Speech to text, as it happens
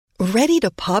Ready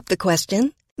to pop the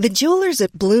question? The jewelers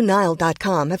at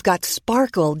BlueNile.com have got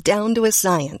sparkle down to a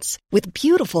science with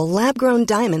beautiful lab-grown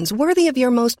diamonds worthy of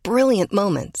your most brilliant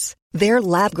moments. Their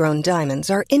lab-grown diamonds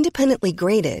are independently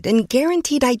graded and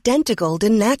guaranteed identical to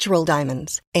natural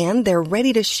diamonds, and they're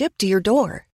ready to ship to your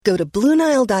door. Go to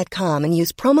BlueNile.com and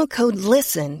use promo code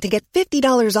LISTEN to get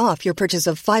 $50 off your purchase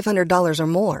of $500 or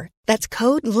more. That's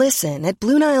code LISTEN at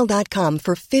BlueNile.com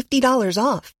for $50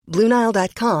 off.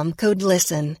 BlueNile.com, code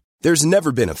LISTEN. There's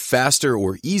never been a faster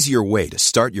or easier way to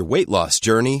start your weight loss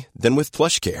journey than with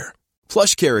PlushCare.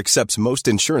 PlushCare accepts most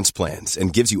insurance plans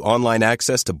and gives you online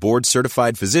access to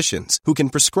board-certified physicians who can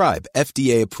prescribe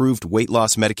FDA-approved weight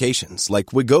loss medications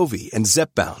like Wegovy and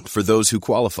Zepbound for those who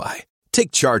qualify.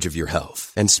 Take charge of your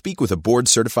health and speak with a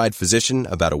board-certified physician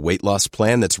about a weight loss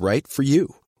plan that's right for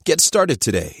you. Get started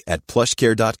today at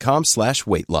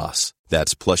plushcare.com/weight-loss.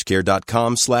 That's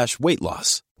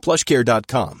plushcare.com/weight-loss.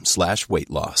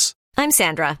 plushcare.com/weight-loss. I'm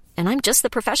Sandra, and I'm just the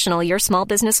professional your small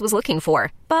business was looking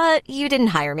for. But you didn't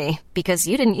hire me because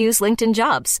you didn't use LinkedIn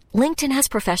Jobs. LinkedIn has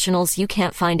professionals you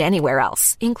can't find anywhere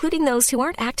else, including those who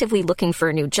aren't actively looking for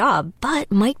a new job,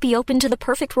 but might be open to the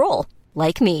perfect role,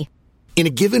 like me. In a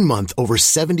given month, over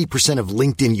 70% of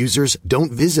LinkedIn users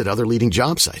don't visit other leading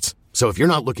job sites. So if you're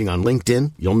not looking on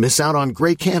LinkedIn, you'll miss out on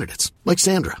great candidates like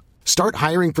Sandra. Start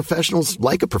hiring professionals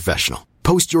like a professional.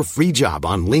 Post your free job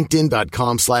on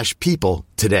linkedin.com/people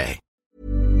today.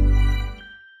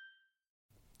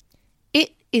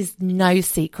 It is no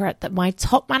secret that my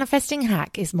top manifesting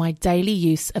hack is my daily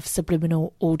use of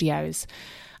subliminal audios.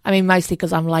 I mean, mostly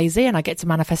because I'm lazy and I get to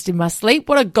manifest in my sleep.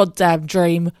 What a goddamn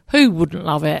dream. Who wouldn't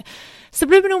love it?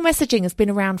 Subliminal messaging has been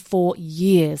around for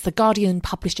years. The Guardian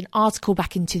published an article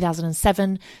back in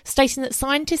 2007 stating that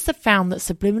scientists have found that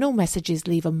subliminal messages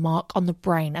leave a mark on the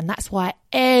brain, and that's why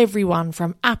everyone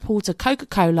from Apple to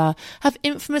Coca-Cola have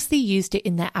infamously used it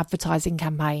in their advertising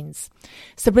campaigns.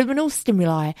 Subliminal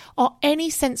stimuli are any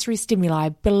sensory stimuli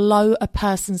below a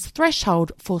person's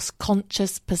threshold for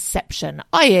conscious perception,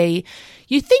 i.e.,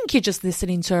 you think you're just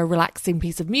listening to a relaxing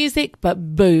piece of music,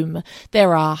 but boom,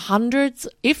 there are hundreds,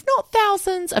 if not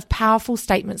thousands, of powerful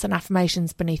statements and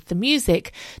affirmations beneath the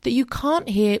music that you can't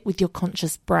hear with your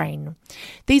conscious brain.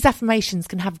 These affirmations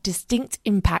can have distinct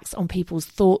impacts on people's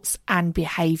thoughts and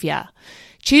behaviour.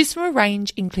 Choose from a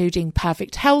range including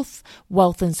perfect health,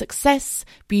 wealth and success,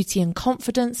 beauty and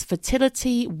confidence,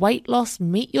 fertility, weight loss,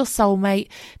 meet your soulmate,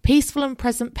 peaceful and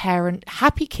present parent,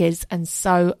 happy kids, and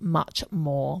so much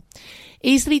more.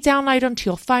 Easily download onto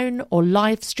your phone or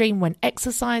live stream when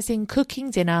exercising, cooking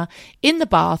dinner, in the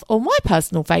bath, or my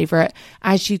personal favourite,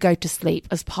 as you go to sleep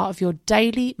as part of your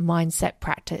daily mindset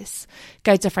practice.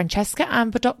 Go to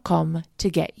francescaamber.com to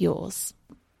get yours.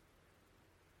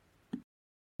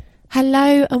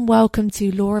 Hello and welcome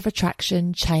to Law of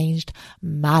Attraction Changed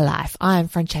My Life. I am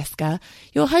Francesca,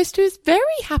 your host who is very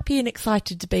happy and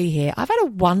excited to be here. I've had a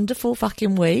wonderful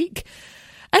fucking week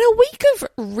and a week of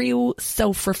real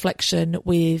self-reflection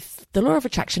with the Law of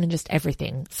Attraction and just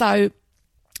everything. So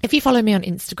if you follow me on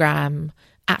Instagram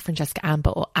at Francesca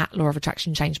Amber or at Law of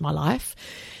Attraction Changed My Life,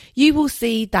 you will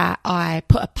see that I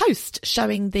put a post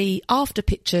showing the after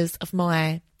pictures of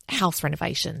my house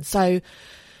renovation. So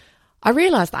I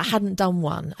realised that I hadn't done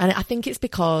one, and I think it's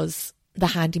because the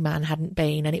handyman hadn't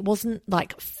been and it wasn't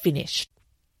like finished.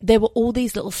 There were all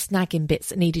these little snagging bits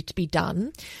that needed to be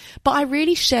done, but I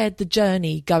really shared the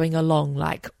journey going along,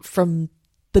 like from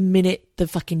the minute the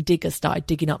fucking digger started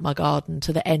digging up my garden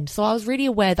to the end. So I was really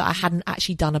aware that I hadn't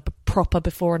actually done a proper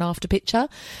before and after picture.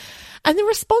 And the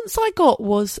response I got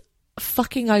was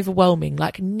fucking overwhelming,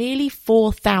 like nearly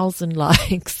 4,000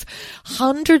 likes,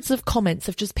 hundreds of comments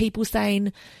of just people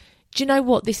saying, do you know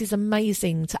what? This is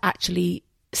amazing to actually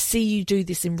see you do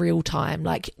this in real time.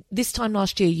 Like this time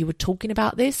last year, you were talking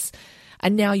about this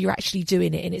and now you're actually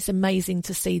doing it. And it's amazing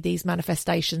to see these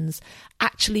manifestations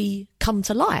actually come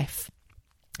to life.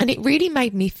 And it really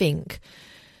made me think,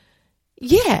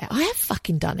 yeah, I have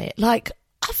fucking done it. Like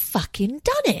I've fucking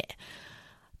done it.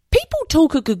 People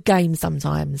talk a good game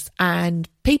sometimes and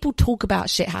people talk about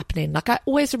shit happening. Like I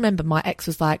always remember my ex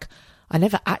was like, I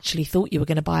never actually thought you were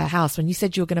going to buy a house. When you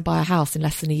said you were going to buy a house in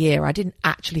less than a year, I didn't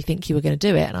actually think you were going to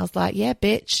do it. And I was like, yeah,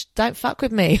 bitch, don't fuck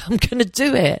with me. I'm going to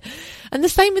do it. And the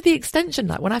same with the extension.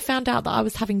 Like when I found out that I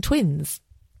was having twins,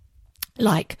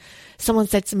 like someone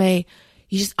said to me,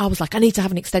 I was like, I need to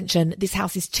have an extension. This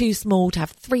house is too small to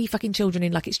have 3 fucking children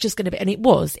in. Like it's just going to be, and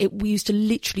we used to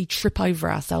literally trip over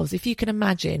ourselves. If you can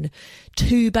imagine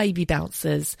 2 baby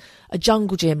bouncers, a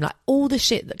jungle gym, like all the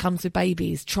shit that comes with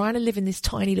babies, trying to live in this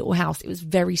tiny little house. It was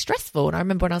very stressful. And I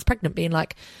remember when I was pregnant being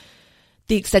like,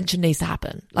 the extension needs to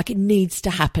happen. Like it needs to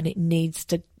happen. It needs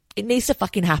to It needs to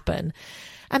fucking happen.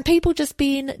 And people just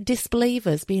being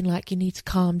disbelievers, being like, you need to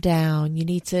calm down, you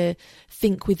need to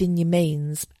think within your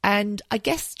means. And I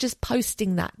guess just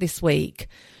posting that this week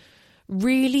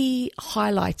really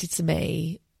highlighted to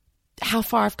me how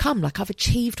far I've come. Like, I've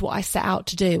achieved what I set out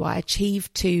to do. I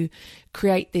achieved to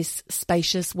create this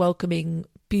spacious, welcoming,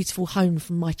 beautiful home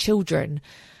for my children.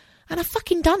 And I've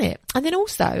fucking done it. And then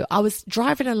also I was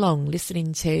driving along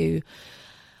listening to,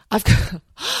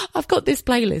 I've got this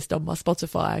playlist on my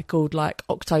Spotify called like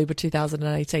October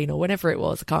 2018 or whenever it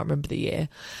was. I can't remember the year.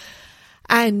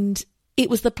 And it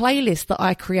was the playlist that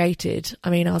I created. I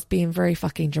mean, I was being very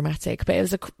fucking dramatic, but it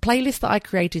was a playlist that I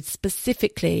created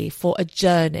specifically for a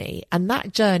journey. And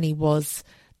that journey was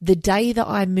the day that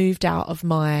I moved out of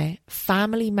my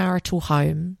family marital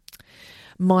home.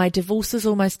 My divorce was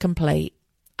almost complete.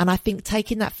 And I think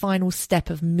taking that final step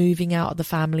of moving out of the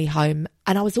family home,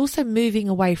 and I was also moving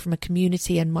away from a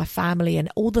community and my family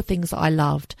and all the things that I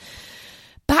loved,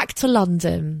 back to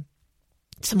London,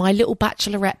 to my little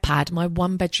bachelorette pad, my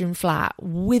 1-bedroom flat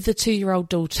with a 2-year-old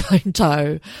daughter in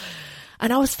tow.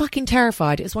 And I was fucking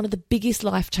terrified. It was one of the biggest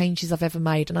life changes I've ever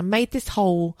made. And I made this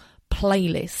whole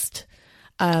playlist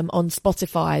on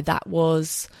Spotify that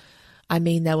was, I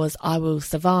mean, there was I Will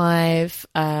Survive.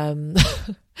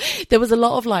 There was a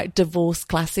lot of like divorce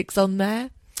classics on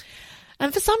there.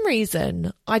 And for some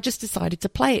reason, I just decided to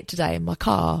play it today in my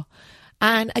car.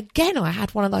 And again, I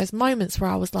had one of those moments where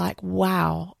I was like,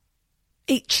 wow,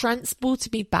 it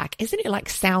transported me back. Isn't it like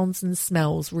sounds and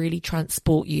smells really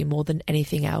transport you more than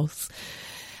anything else?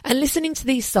 And listening to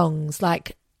these songs,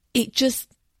 like, it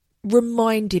just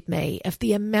reminded me of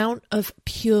the amount of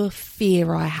pure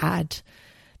fear I had.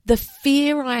 The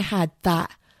fear I had that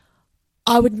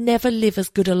I would never live as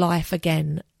good a life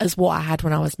again as what I had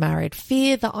when I was married.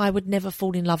 Fear that I would never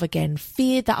fall in love again.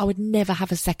 Fear that I would never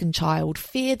have a second child.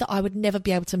 Fear that I would never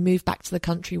be able to move back to the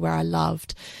country where I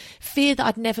loved. Fear that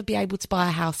I'd never be able to buy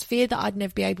a house. Fear that I'd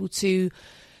never be able to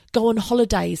go on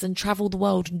holidays and travel the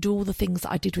world and do all the things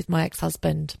that I did with my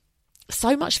ex-husband.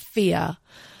 So much fear.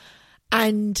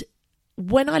 And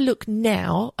when I look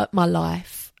now at my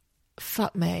life,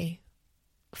 fuck me.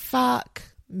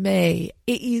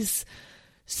 It is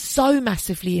so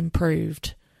massively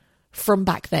improved from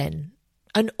back then.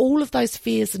 And all of those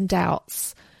fears and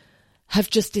doubts have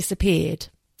just disappeared.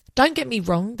 Don't get me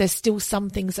wrong, there's still some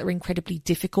things that are incredibly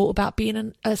difficult about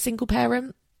being a single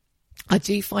parent. I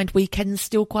do find weekends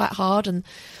still quite hard, and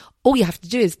all you have to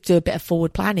do is do a bit of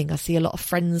forward planning. I see a lot of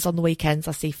friends on the weekends.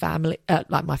 I see family,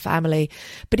 like my family,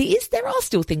 but there are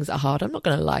still things that are hard. I'm not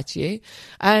going to lie to you.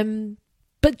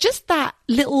 But just that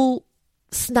little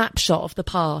snapshot of the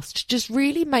past just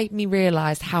really made me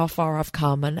realise how far I've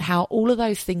come and how all of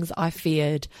those things that I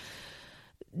feared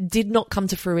did not come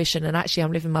to fruition, and actually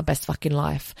I'm living my best fucking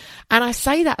life. And I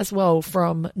say that as well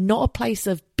from not a place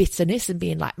of bitterness and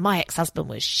being like, my ex-husband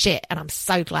was shit and I'm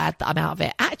so glad that I'm out of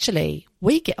it. Actually,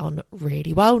 we get on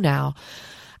really well now,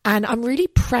 and I'm really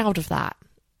proud of that.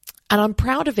 And I'm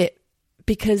proud of it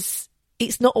because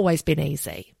it's not always been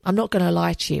easy. I'm not going to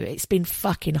lie to you. It's been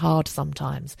fucking hard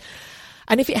sometimes.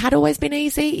 And if it had always been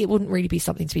easy, it wouldn't really be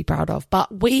something to be proud of.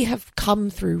 But we have come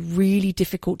through really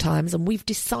difficult times, and we've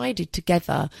decided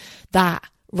together that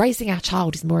raising our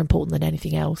child is more important than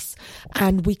anything else.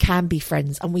 And we can be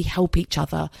friends and we help each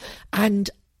other. And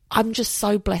I'm just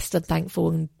so blessed and thankful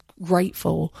and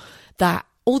grateful that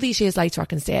all these years later I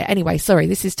can see it. Anyway, sorry,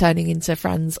 this is turning into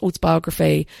Fran's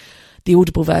autobiography, the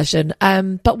Audible version.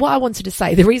 But what I wanted to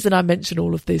say, the reason I mention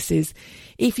all of this is,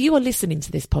 if you are listening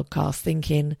to this podcast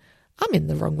thinking, I'm in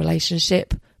the wrong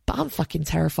relationship, but I'm fucking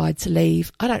terrified to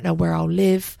leave, I don't know where I'll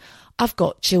live, I've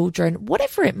got children,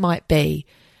 whatever it might be,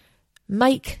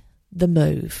 make the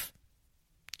move.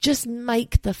 Just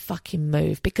make the fucking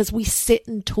move, because we sit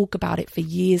and talk about it for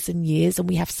years and years, and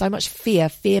we have so much fear.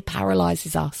 Fear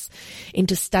paralyzes us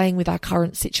into staying with our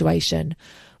current situation.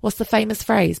 What's the famous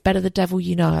phrase? Better the devil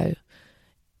you know.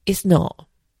 It's not,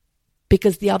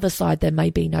 because the other side there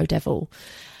may be no devil.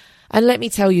 And let me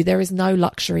tell you, there is no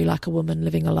luxury like a woman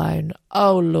living alone.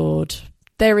 Oh, Lord,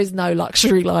 there is no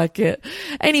luxury like it.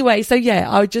 Anyway, so yeah,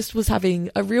 I just was having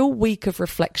a real week of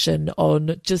reflection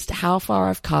on just how far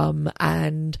I've come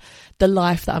and the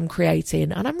life that I'm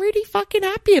creating. And I'm really fucking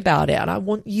happy about it. And I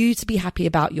want you to be happy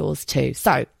about yours too.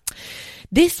 So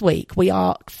this week we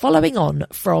are following on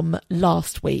from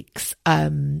last week's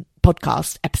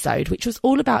podcast episode, which was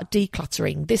all about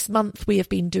decluttering. This month we have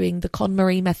been doing the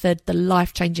KonMari method, the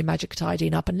life-changing magic of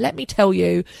tidying up, and let me tell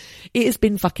you, it has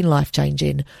been fucking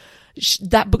life-changing.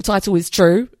 That book title is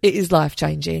true. It is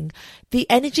life-changing. The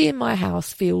energy in my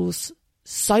house feels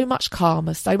so much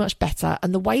calmer, so much better.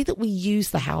 And the way that we use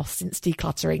the house since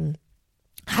decluttering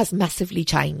has massively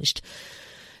changed.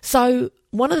 So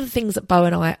one of the things that Bo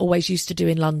and I always used to do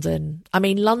in London,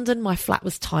 London, my flat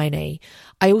was tiny.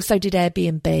 I also did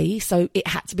Airbnb, so it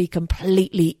had to be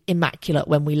completely immaculate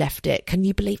when we left it. Can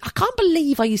you believe? I can't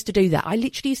believe I used to do that. I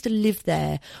literally used to live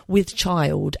there with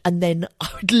child, and then I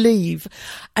would leave,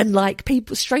 and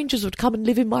strangers would come and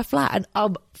live in my flat,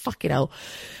 and fucking hell.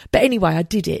 But anyway, I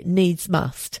did it, needs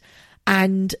must.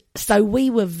 And so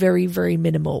we were very, very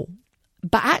minimal.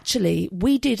 But actually,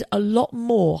 we did a lot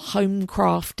more home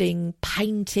crafting,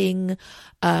 painting,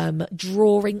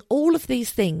 drawing, all of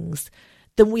these things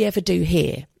than we ever do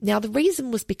here. Now, the reason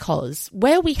was because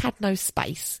where we had no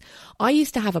space, I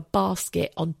used to have a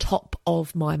basket on top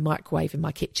of my microwave in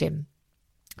my kitchen.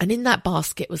 And in that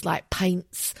basket was like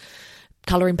paints,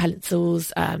 colouring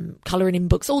pencils, colouring in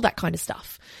books, all that kind of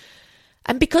stuff.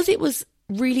 And because it was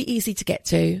really easy to get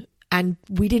to, and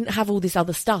we didn't have all this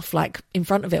other stuff like in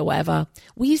front of it or whatever,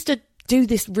 we used to do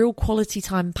this real quality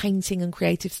time painting and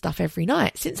creative stuff every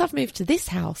night. Since I've moved to this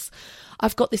house,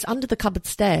 I've got this under the cupboard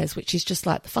stairs, which is just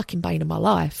like the fucking bane of my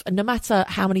life. And no matter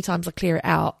how many times I clear it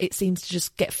out, it seems to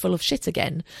just get full of shit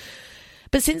again.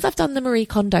 But since I've done the Marie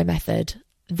Kondo method,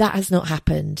 that has not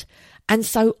happened. And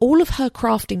so all of her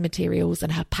crafting materials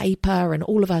and her paper and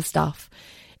all of her stuff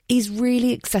is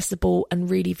really accessible and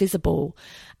really visible.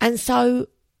 And so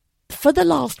for the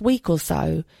last week or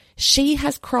so, she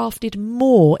has crafted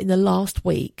more in the last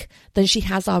week than she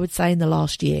has, I would say, in the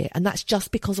last year. And that's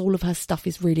just because all of her stuff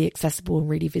is really accessible and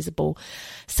really visible.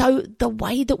 So the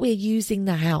way that we're using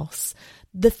the house,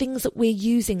 the things that we're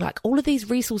using, like all of these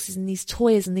resources and these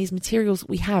toys and these materials that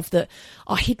we have that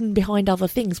are hidden behind other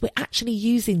things, we're actually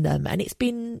using them, and it's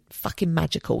been fucking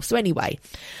magical. So anyway,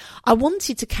 I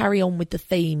wanted to carry on with the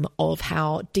theme of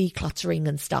how decluttering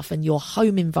and stuff and your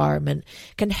home environment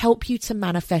can help you to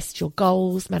manifest your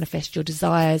goals, manifest your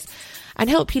desires, and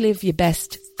help you live your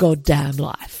best goddamn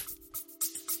life.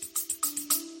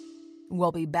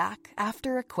 We'll be back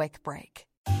after a quick break.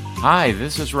 Hi,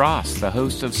 this is Ross, the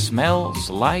host of Smells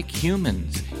Like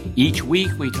Humans. Each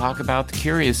week we talk about the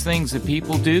curious things that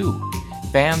people do.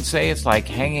 Fans say it's like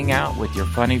hanging out with your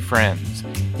funny friends.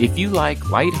 If you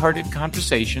like lighthearted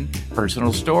conversation,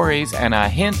 personal stories, and a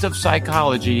hint of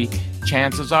psychology,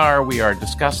 chances are we are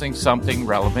discussing something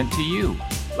relevant to you,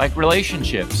 like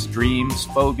relationships, dreams,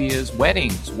 phobias,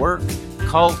 weddings, work,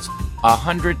 cults,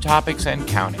 100 topics and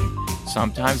counting.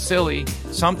 Sometimes silly,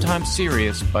 sometimes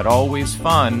serious, but always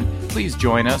fun. Please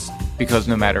join us, because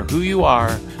no matter who you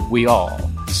are, we all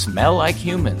smell like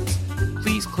humans.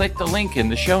 Please click the link in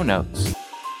the show notes.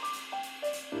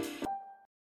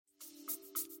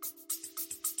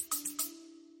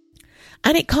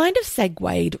 And it kind of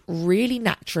segued really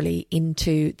naturally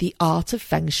into the art of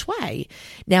Feng Shui.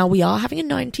 Now, we are having a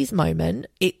 90s moment.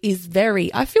 It is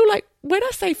I feel like when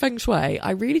I say Feng Shui,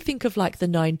 I really think of like the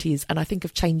 90s, and I think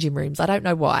of changing rooms. I don't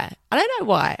know why. I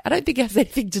don't think it has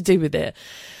anything to do with it.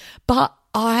 But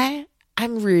I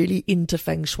am really into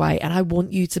Feng Shui, and I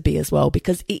want you to be as well,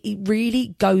 because it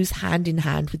really goes hand in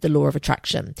hand with the law of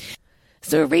attraction.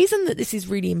 So a reason that this is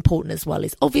really important as well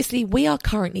is obviously we are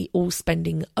currently all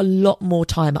spending a lot more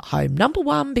time at home. Number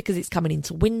one, because it's coming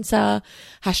into winter,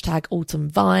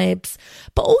 #autumn vibes,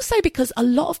 but also because a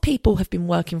lot of people have been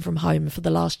working from home for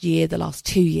the last year, the last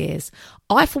 2 years.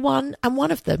 I, for one, am one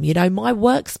of them. You know, my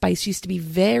workspace used to be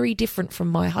very different from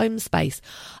my home space.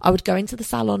 I would go into the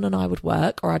salon and I would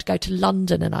work, or I'd go to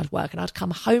London and I'd work, and I'd come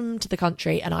home to the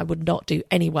country and I would not do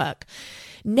any work.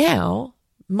 Now,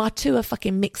 my two are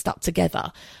fucking mixed up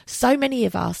together. So many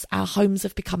of us, our homes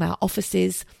have become our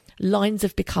offices. Lines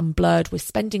have become blurred. We're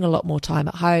spending a lot more time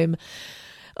at home.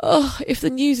 Oh, if the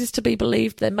news is to be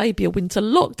believed, there may be a winter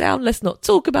lockdown. Let's not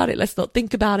talk about it. Let's not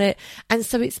think about it. And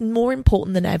so it's more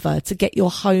important than ever to get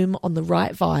your home on the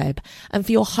right vibe, and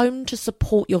for your home to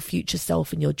support your future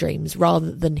self and your dreams rather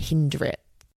than hinder it.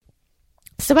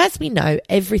 So as we know,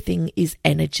 everything is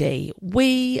energy.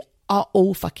 We are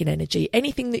all fucking energy.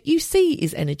 Anything that you see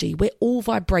is energy. We're all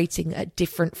vibrating at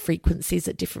different frequencies,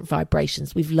 at different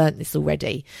vibrations. We've learnt this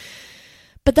already.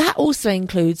 But that also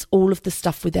includes all of the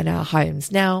stuff within our homes.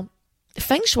 Now,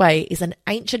 Feng Shui is an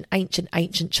ancient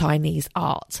Chinese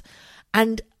art.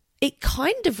 And it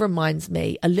kind of reminds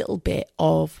me a little bit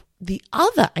of the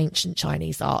other ancient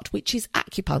Chinese art, which is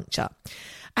acupuncture.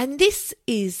 And this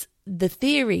is the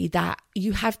theory that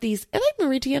you have these, are they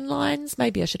meridian lines?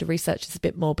 Maybe I should have researched this a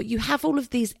bit more, but you have all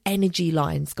of these energy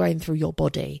lines going through your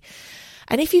body.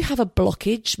 And if you have a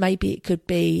blockage, maybe it could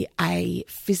be a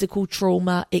physical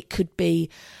trauma, it could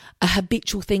be a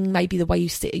habitual thing, maybe the way you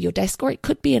sit at your desk, or it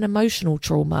could be an emotional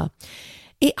trauma.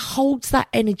 it holds that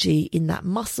energy in that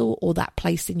muscle or that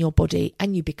place in your body,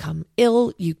 and you become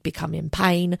ill, you become in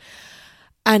pain,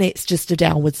 and it's just a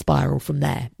downward spiral from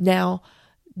there. Now,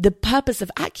 the purpose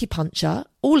of acupuncture,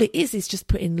 all it is just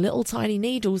putting little tiny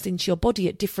needles into your body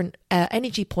at different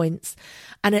energy points,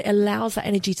 and it allows that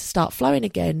energy to start flowing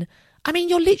again. I mean,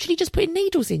 you're literally just putting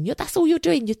needles in. That's all you're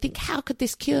doing. You think, how could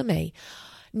this cure me?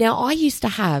 Now, I used to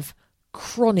have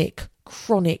chronic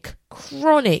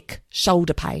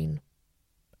shoulder pain.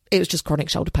 It was just chronic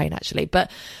shoulder pain, actually.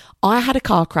 But I had a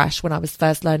car crash when I was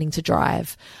first learning to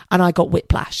drive, and I got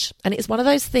whiplash. And it's one of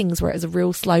those things where it was a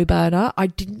real slow burner. I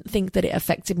didn't think that it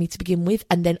affected me to begin with.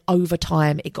 And then over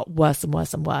time, it got worse and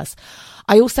worse and worse.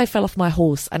 I also fell off my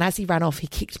horse, and as he ran off, he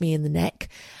kicked me in the neck.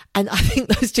 And I think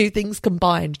those two things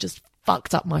combined just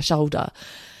fucked up my shoulder.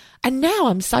 And now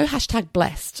I'm so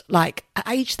 #blessed. Like, at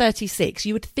age 36,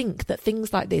 you would think that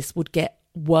things like this would get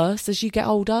worse as you get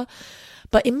older.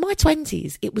 But in my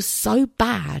 20s, it was so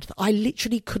bad that I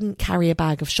literally couldn't carry a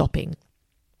bag of shopping.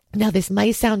 Now, this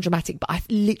may sound dramatic, but I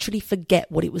literally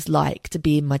forget what it was like to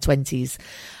be in my 20s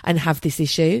and have this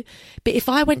issue. But if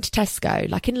I went to Tesco,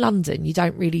 like in London, you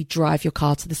don't really drive your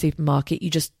car to the supermarket. You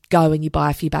just go and you buy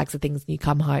a few bags of things and you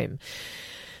come home,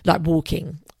 like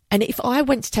walking. And if I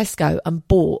went to Tesco and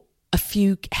bought a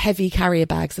few heavy carrier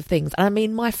bags of things, and I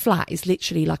mean, my flat is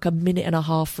literally like a minute and a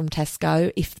half from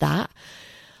Tesco, if that,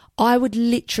 I would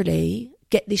literally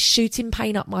get this shooting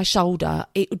pain up my shoulder.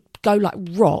 It would go like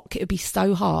rock. It would be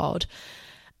so hard.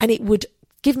 And it would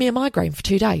give me a migraine for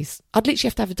 2 days. I'd literally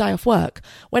have to have a day off work.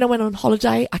 When I went on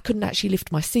holiday, I couldn't actually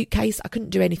lift my suitcase. I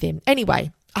couldn't do anything.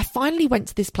 Anyway, I finally went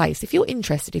to this place. If you're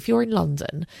interested, if you're in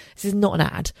London, this is not an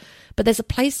ad, but there's a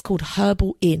place called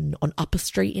Herbal Inn on Upper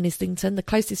Street in Islington. The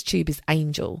closest tube is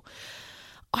Angel.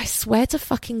 I swear to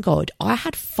fucking God, I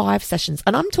had 5 sessions,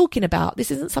 and I'm talking about,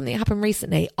 this isn't something that happened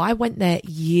recently. I went there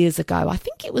years ago. I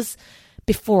think it was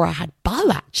before I had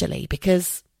Bo, actually,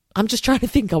 because I'm just trying to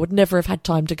think, I would never have had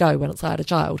time to go once I had a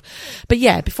child. But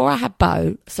yeah, before I had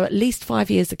Bo, so at least 5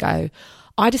 years ago,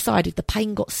 I decided the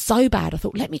pain got so bad, I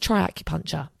thought, let me try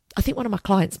acupuncture. I think one of my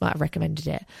clients might have recommended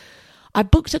it. I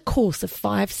booked a course of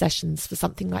 5 sessions for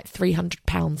something like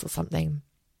 £300 or something.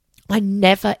 I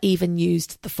never even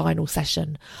used the final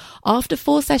session. After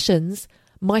 4 sessions,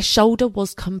 my shoulder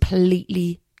was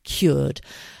completely cured.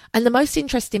 And the most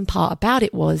interesting part about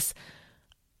it was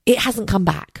it hasn't come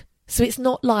back. So it's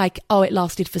not like, oh, it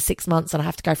lasted for 6 months and I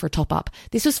have to go for a top up.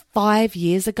 This was 5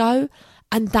 years ago,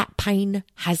 and that pain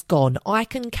has gone. I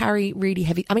can carry really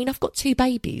heavy, I mean, I've got 2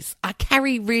 babies. I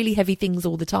carry really heavy things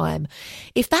all the time.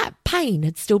 If that pain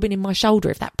had still been in my shoulder,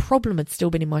 if that problem had still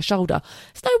been in my shoulder,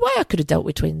 there's no way I could have dealt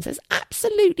with twins. There's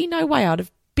absolutely no way. I'd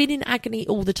have been in agony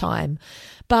all the time.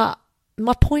 But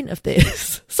my point of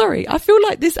this, sorry, I feel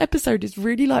like this episode is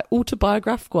really like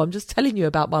autobiographical. I'm just telling you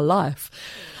about my life.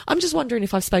 I'm just wondering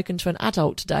if I've spoken to an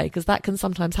adult today, because that can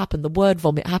sometimes happen. The word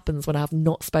vomit happens when I have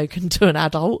not spoken to an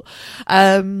adult.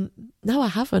 No, I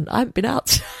haven't. I haven't been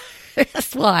out.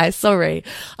 That's why, sorry.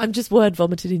 I'm just word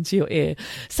vomited into your ear.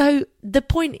 So the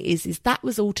point is that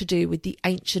was all to do with the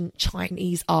ancient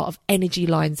Chinese art of energy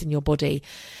lines in your body.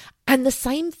 And the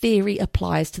same theory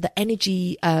applies to the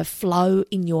energy flow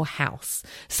in your house.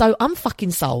 So I'm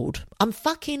fucking sold. I'm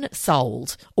fucking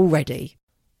sold already.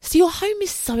 So your home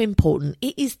is so important.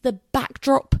 It is the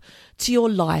backdrop to your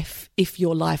life if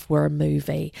your life were a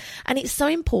movie. And it's so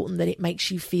important that it makes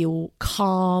you feel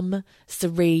calm,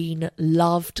 serene,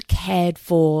 loved, cared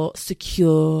for,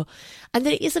 secure, and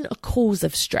that it isn't a cause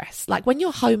of stress. Like when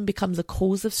your home becomes a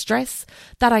cause of stress,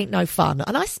 that ain't no fun.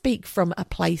 And I speak from a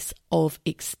place of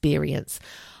experience.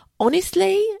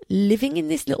 Honestly, living in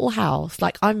this little house,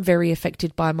 like I'm very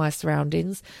affected by my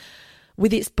surroundings.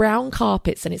 With its brown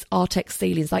carpets and its Artex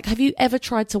ceilings, like, have you ever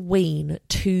tried to wean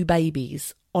 2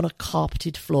 babies on a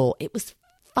carpeted floor? It was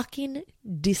fucking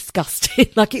disgusting.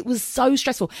 Like, it was so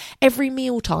stressful. Every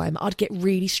mealtime, I'd get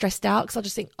really stressed out because I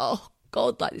just think, oh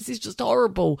God, like, this is just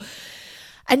horrible.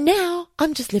 And now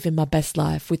I'm just living my best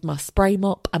life with my spray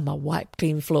mop and my wipe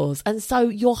clean floors. And so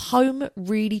your home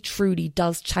really, truly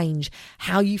does change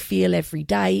how you feel every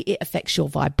day. It affects your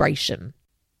vibration.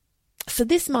 So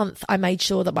this month, I made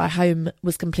sure that my home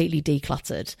was completely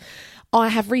decluttered. I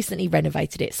have recently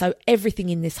renovated it, so everything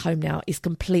in this home now is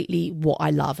completely what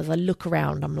I love. As I look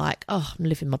around, I'm like, oh, I'm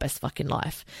living my best fucking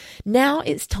life. Now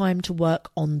it's time to work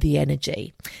on the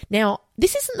energy. Now,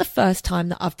 this isn't the first time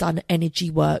that I've done energy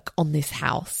work on this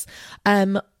house.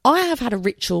 I have had a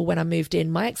ritual when I moved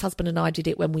in. My ex-husband and I did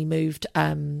it when we moved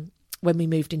when we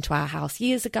moved into our house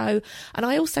years ago. And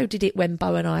I also did it when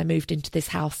Bo and I moved into this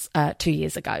house 2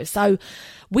 years ago. So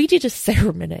we did a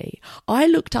ceremony. I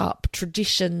looked up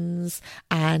traditions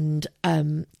and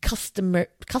customaries.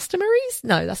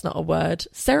 No, that's not a word.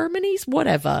 Ceremonies,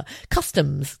 whatever.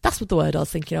 Customs. That's what the word I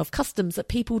was thinking of. Customs that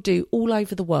people do all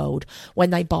over the world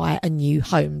when they buy a new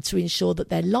home to ensure that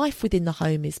their life within the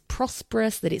home is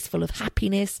prosperous, that it's full of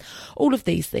happiness, all of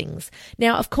these things.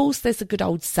 Now, of course, there's a good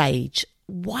old sage.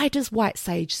 Why does white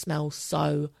sage smell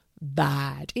so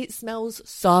bad? It smells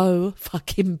so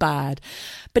fucking bad.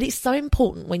 But it's so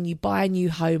important when you buy a new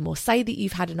home, or say that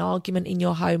you've had an argument in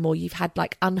your home, or you've had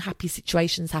like unhappy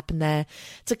situations happen there,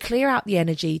 to clear out the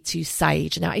energy to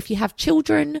sage. Now, if you have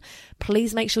children,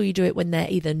 please make sure you do it when they're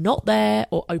either not there,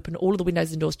 or open all of the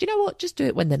windows and doors. Do you know what? Just do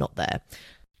it when they're not there.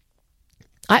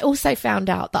 I also found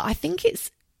out that I think it's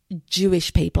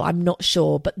Jewish people, I'm not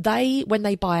sure, but when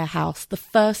they buy a house, the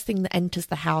first thing that enters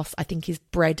the house, I think, is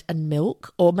bread and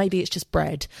milk, or maybe it's just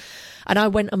bread. And I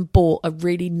went and bought a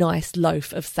really nice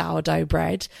loaf of sourdough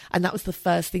bread, and that was the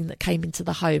first thing that came into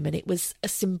the home. And it was a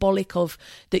symbolic of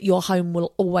that your home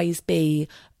will always be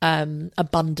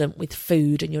abundant with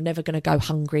food, and you're never going to go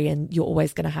hungry, and you're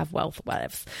always going to have wealth.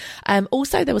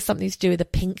 Also, there was something to do with a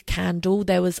pink candle.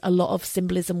 There was a lot of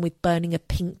symbolism with burning a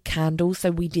pink candle,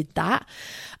 so we did that.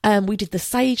 We did the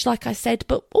sage, like I said,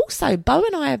 but also Bo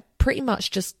and I pretty much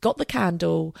just got the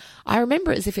candle. I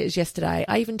remember it as if it was yesterday.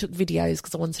 I even took videos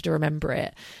because I wanted to remember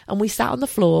it. And we sat on the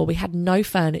floor. We had no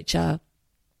furniture,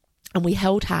 and we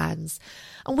held hands,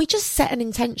 and we just set an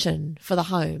intention for the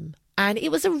home. And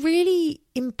it was a really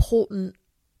important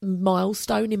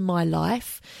milestone in my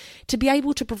life to be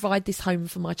able to provide this home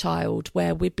for my child,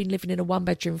 where we've been living in a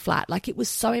 1-bedroom flat. Like, it was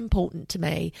so important to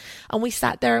me. And we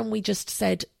sat there and we just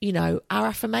said, you know, our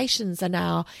affirmations and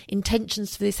our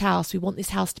intentions for this house. We want this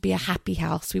house to be a happy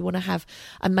house. We want to have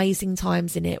amazing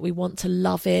times in it. We want to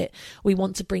love it. We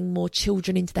want to bring more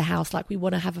children into the house. Like, we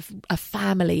want to have a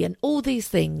family and all these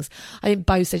things. I think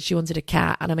Bo said she wanted a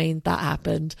cat, and I mean, that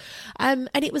happened. And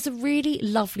it was a really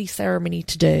lovely ceremony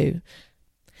to do.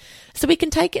 So we can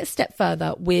take it a step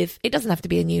further with, it doesn't have to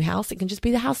be a new house. It can just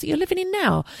be the house that you're living in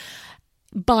now,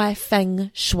 by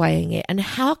Feng Shuiing it. And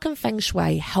how can Feng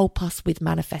Shui help us with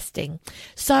manifesting?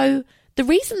 So the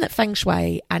reason that Feng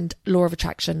Shui and law of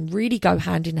attraction really go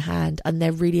hand in hand, and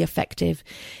they're really effective,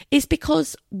 is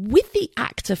because with the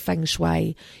act of Feng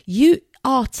Shui, you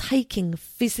are taking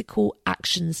physical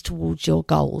actions towards your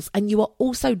goals, and you are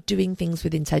also doing things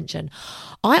with intention.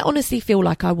 I honestly feel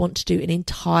like I want to do an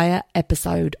entire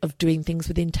episode of doing things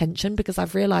with intention, because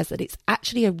I've realized that it's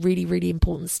actually a really, really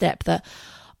important step that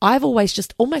I've always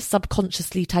just almost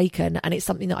subconsciously taken, and it's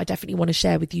something that I definitely want to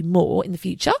share with you more in the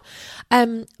future.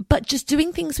 But just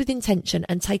doing things with intention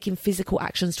and taking physical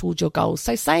actions towards your goals.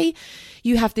 So say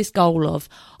you have this goal of,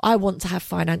 I want to have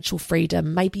financial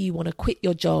freedom. Maybe you want to quit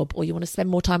your job, or you want to spend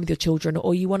more time with your children,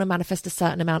 or you want to manifest a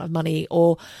certain amount of money,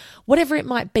 or whatever it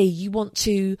might be. You want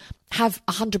to have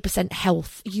 100%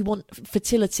 health. You want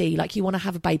fertility, like you want to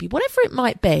have a baby, whatever it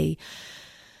might be.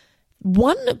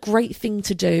 One great thing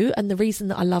to do, and the reason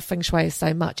that I love Feng Shui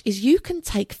so much, is you can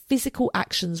take physical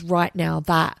actions right now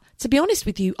that, to be honest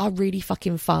with you, are really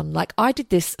fucking fun. Like, I did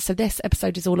this. So this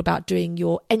episode is all about doing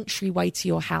your entryway to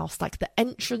your house, like the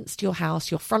entrance to your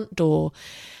house, your front door,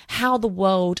 how the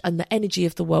world and the energy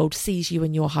of the world sees you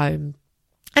in your home.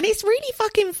 And it's really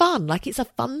fucking fun. Like, it's a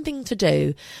fun thing to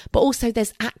do, but also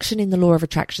there's action in the law of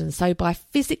attraction. So by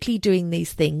physically doing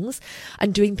these things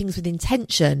and doing things with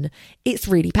intention, it's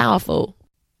really powerful.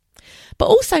 But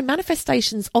also,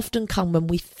 manifestations often come when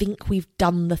we think we've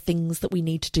done the things that we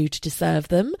need to do to deserve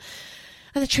them.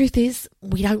 And the truth is,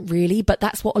 we don't really, but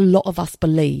that's what a lot of us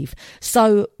believe.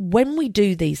 So when we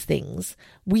do these things,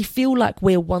 we feel like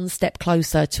we're one step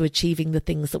closer to achieving the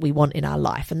things that we want in our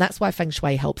life. And that's why Feng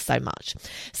Shui helps so much.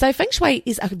 So Feng Shui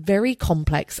is a very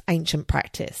complex ancient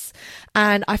practice.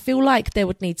 And I feel like there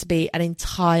would need to be an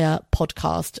entire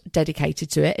podcast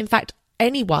dedicated to it. In fact,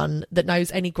 anyone that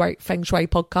knows any great Feng Shui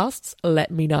podcasts,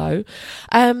 let me know.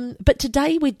 But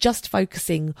today we're just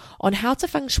focusing on how to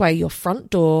Feng Shui your front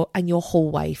door and your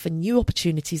hallway for new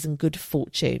opportunities and good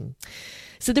fortune.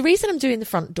 So the reason I'm doing the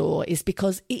front door is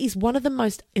because it is one of the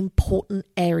most important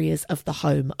areas of the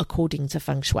home, according to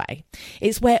Feng Shui.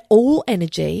 It's where all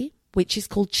energy, which is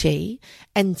called Qi,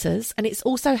 enters, and it's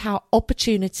also how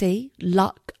opportunity,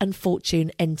 luck, and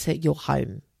fortune enter your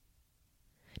home.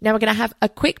 Now we're going to have a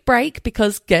quick break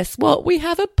because guess what? We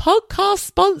have a podcast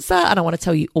sponsor and I want to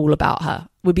tell you all about her.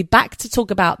 We'll be back to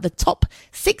talk about the top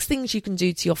 6 things you can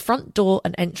do to your front door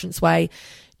and entranceway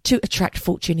to attract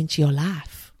fortune into your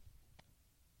life.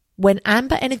 When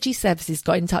Amber Energy Services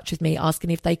got in touch with me asking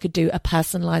if they could do a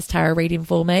personalised tarot reading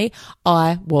for me,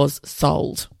 I was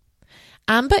sold.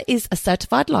 Amber is a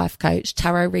certified life coach,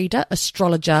 tarot reader,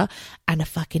 astrologer, and a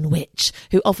fucking witch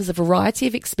who offers a variety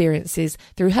of experiences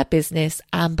through her business,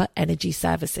 Amber Energy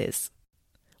Services.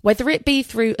 Whether it be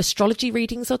through astrology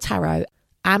readings or tarot,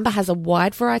 Amber has a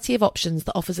wide variety of options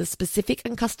that offers a specific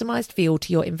and customised feel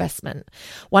to your investment.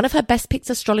 One of her best picked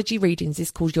astrology readings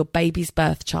is called Your Baby's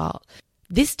Birth Chart.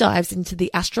 This dives into the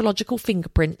astrological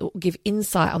fingerprint that will give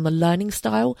insight on the learning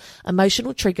style,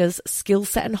 emotional triggers, skill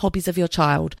set and hobbies of your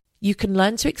child. You can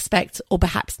learn to expect or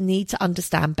perhaps need to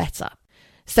understand better.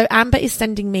 So Amber is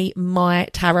sending me my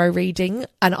tarot reading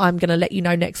and I'm going to let you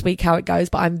know next week how it goes,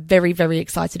 but I'm very, very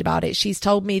excited about it. She's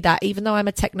told me that even though I'm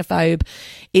a technophobe,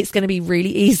 it's going to be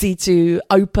really easy to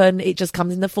open. It just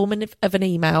comes in the form of an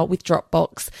email with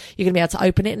Dropbox. You're going to be able to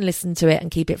open it and listen to it and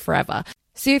keep it forever.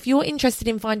 So if you're interested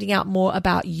in finding out more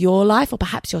about your life or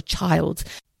perhaps your child's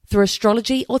through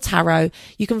astrology or tarot,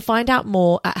 you can find out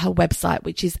more at her website,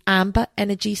 which is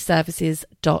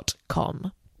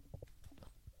amberenergyservices.com.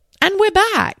 And we're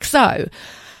back. So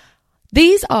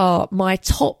these are my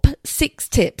top 6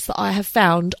 tips that I have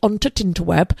found on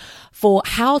Tinterweb for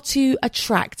how to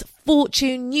attract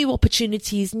fortune, new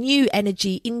opportunities, new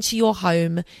energy into your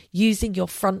home using your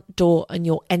front door and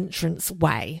your entrance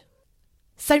way.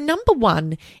 So number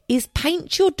 1 is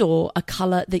paint your door a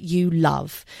colour that you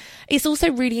love. It's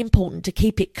also really important to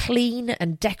keep it clean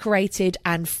and decorated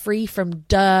and free from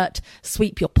dirt.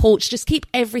 Sweep your porch. Just keep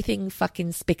everything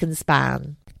fucking spick and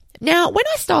span. Now, when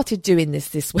I started doing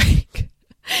this week,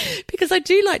 because I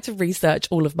do like to research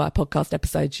all of my podcast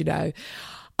episodes, you know,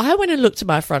 I went and looked at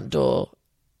my front door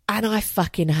and I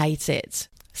fucking hate it.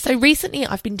 So recently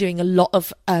I've been doing a lot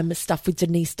of stuff with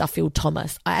Denise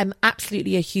Duffield-Thomas. I am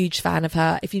absolutely a huge fan of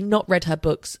her. If you've not read her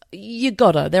books, you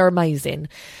gotta. They're amazing.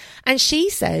 And she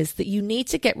says that you need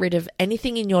to get rid of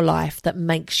anything in your life that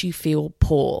makes you feel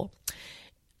poor.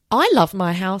 I love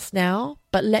my house now,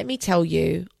 but let me tell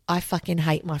you, I fucking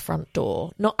hate my front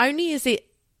door. Not only is it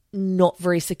not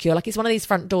very secure, like it's one of these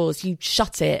front doors, you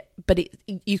shut it, but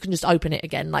you can just open it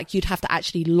again. Like you'd have to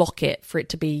actually lock it for it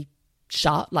to be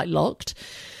shut, like locked.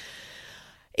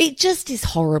 It just is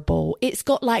horrible. It's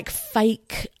got like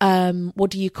fake,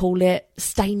 what do you call it?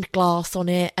 Stained glass on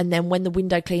it. And then when the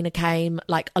window cleaner came,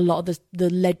 like a lot of the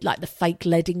lead, like the fake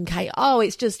leading came. Oh,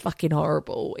 it's just fucking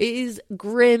horrible. It is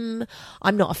grim.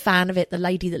 I'm not a fan of it. The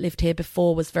lady that lived here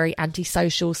before was very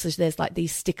antisocial. So there's like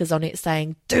these stickers on it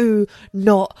saying, do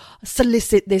not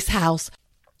solicit this house.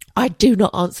 I do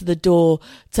not answer the door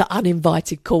to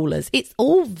uninvited callers. It's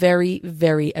all very,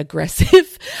 very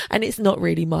aggressive and it's not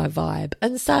really my vibe.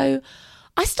 And so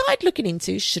I started looking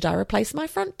into, should I replace my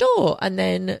front door? And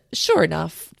then sure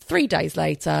enough, 3 days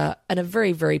later and a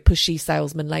very, very pushy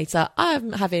salesman later,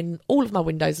 I'm having all of my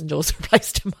windows and doors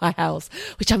replaced in my house,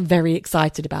 which I'm very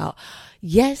excited about.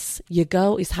 Yes, your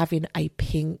girl is having a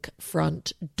pink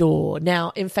front door.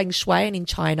 Now, in Feng Shui and in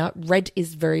China, red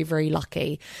is very, very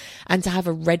lucky. And to have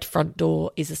a red front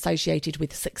door is associated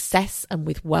with success and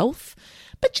with wealth.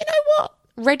 But you know what?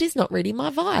 Red is not really my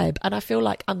vibe. And I feel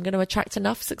like I'm going to attract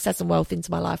enough success and wealth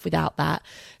into my life without that.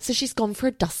 So she's gone for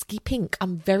a dusky pink.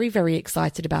 I'm very, very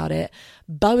excited about it.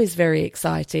 Bo is very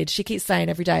excited. She keeps saying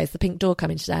every day, is the pink door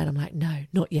coming today? And I'm like, no,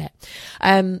 not yet.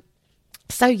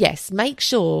 So yes, make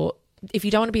sure, if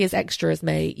you don't want to be as extra as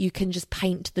me, you can just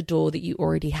paint the door that you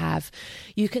already have.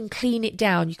 You can clean it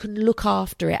down. You can look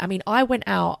after it. I mean, I went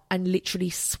out and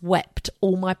literally swept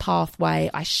all my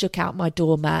pathway. I shook out my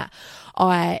doormat.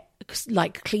 I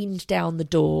like cleaned down the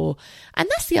door. And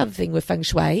that's the other thing with Feng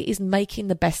Shui, is making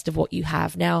the best of what you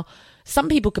have. Now, some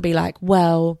people could be like,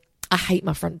 well, I hate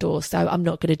my front door, so I'm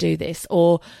not going to do this.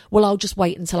 Or, well, I'll just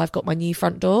wait until I've got my new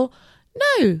front door.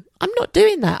 No, I'm not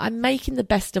doing that. I'm making the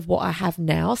best of what I have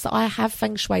now. So I have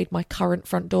Feng Shui'd my current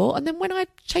front door. And then when I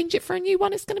change it for a new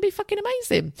one, it's going to be fucking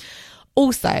amazing.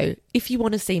 Also, if you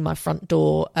want to see my front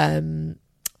door,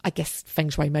 I guess Feng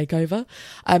Shui makeover,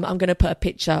 I'm going to put a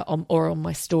picture on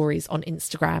my stories on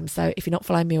Instagram. So if you're not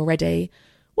following me already,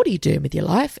 what are you doing with your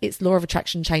life? It's Law of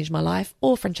Attraction Changed My Life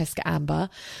or Francesca Amber.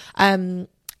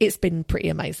 It's been pretty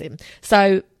amazing.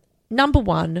 So number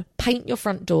 1, paint your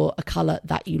front door a colour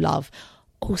that you love.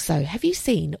 Also, have you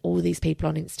seen all these people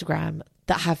on Instagram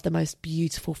that have the most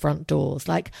beautiful front doors?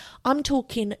 Like, I'm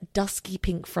talking dusky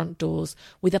pink front doors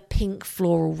with a pink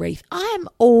floral wreath. I am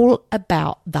all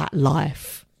about that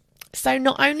life. So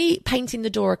not only painting the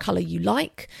door a colour you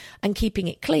like and keeping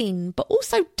it clean, but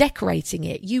also decorating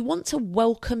it. You want to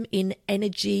welcome in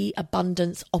energy,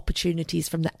 abundance, opportunities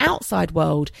from the outside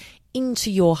world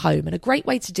into your home. And a great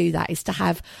way to do that is to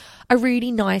have a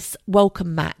really nice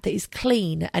welcome mat that is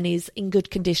clean and is in good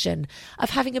condition, of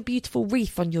having a beautiful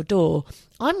wreath on your door.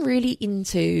 I'm really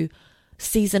into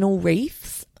seasonal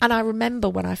wreaths. And I remember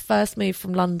when I first moved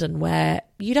from London, where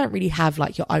you don't really have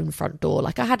like your own front door.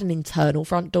 Like I had an internal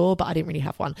front door, but I didn't really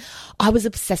have one. I was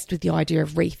obsessed with the idea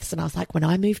of wreaths. And I was like, when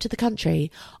I move to the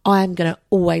country, I am going to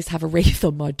always have a wreath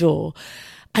on my door.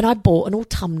 And I bought an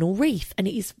autumnal wreath, and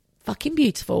it is fucking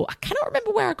beautiful. I cannot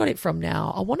remember where I got it from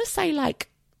now. I want to say like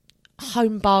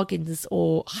Home Bargains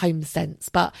or Home Sense,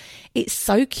 but it's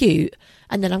so cute.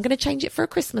 And then I'm going to change it for a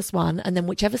Christmas one. And then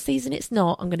whichever season it's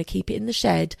not, I'm going to keep it in the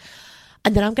shed.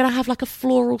 And then I'm going to have like a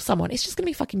floral someone. It's just going to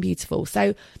be fucking beautiful.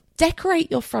 So decorate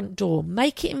your front door,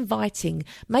 make it inviting,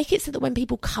 make it so that when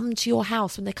people come to your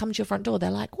house, when they come to your front door,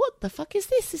 they're like, what the fuck is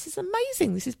this? This is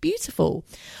amazing. This is beautiful.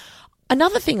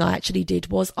 Another thing I actually did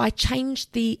was I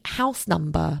changed the house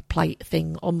number plate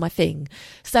thing on my thing.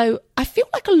 So I feel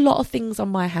like a lot of things on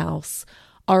my house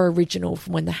are original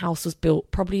from when the house was built,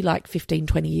 probably like 15,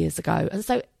 20 years ago. And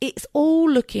so it's all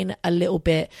looking a little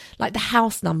bit like the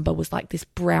house number was like this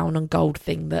brown and gold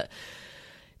thing that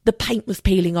the paint was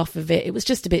peeling off of it. It was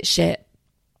just a bit shit.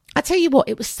 I tell you what,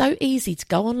 it was so easy to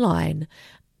go online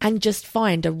and just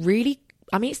find a really,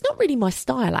 I mean, it's not really my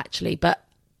style actually, but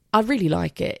I really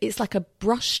like it. It's like a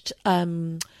brushed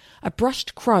chrome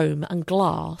and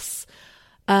glass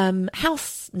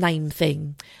house name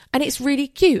thing, and it's really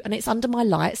cute, and it's under my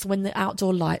lights. When the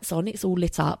outdoor lights on, it's all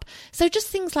lit up. So just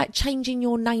things like changing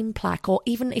your name plaque, or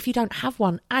even if you don't have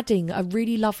one, adding a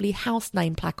really lovely house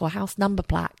name plaque or house number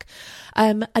plaque,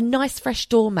 a nice fresh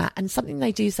doormat. And something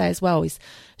they do say as well is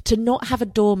to not have a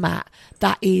doormat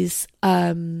that is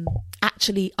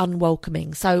actually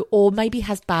unwelcoming, so, or maybe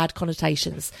has bad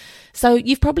connotations. So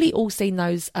you've probably all seen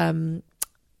those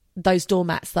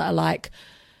doormats that are like,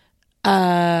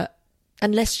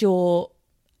 unless you're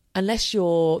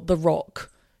The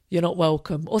Rock, you're not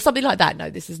welcome, or something like that.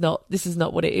 No, this is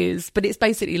not what it is, but it's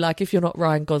basically like, if you're not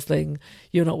Ryan Gosling,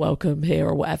 you're not welcome here,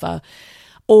 or whatever.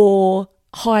 Or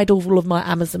hide all of my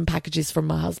Amazon packages from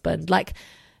my husband. Like,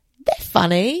 they're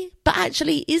funny, but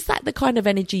actually, is that the kind of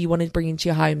energy you want to bring into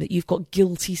your home, that you've got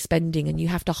guilty spending and you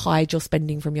have to hide your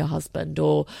spending from your husband?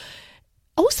 Or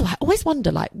also, I always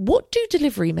wonder, like, what do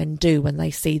delivery men do when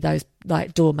they see those,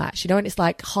 like, doormats, you know, and it's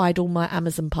like, hide all my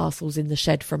Amazon parcels in the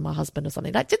shed from my husband or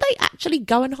something. Like, did they actually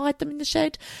go and hide them in the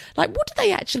shed? Like, what do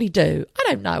they actually do? I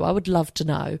don't know. I would love to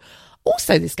know.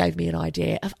 Also, this gave me an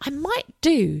idea of, I might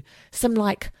do some,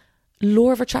 like,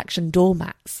 law of attraction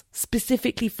doormats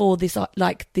specifically for this,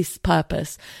 like, this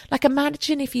purpose. Like,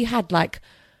 imagine if you had, like,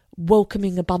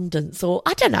 welcoming abundance, or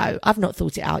I don't know, I've not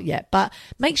thought it out yet, but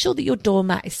make sure that your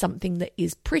doormat is something that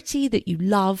is pretty, that you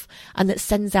love, and that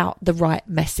sends out the right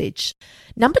message.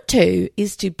 Number 2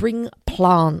 is to bring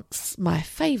plants. My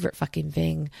favourite fucking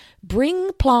thing.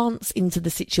 Bring plants into the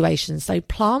situation. So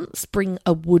plants bring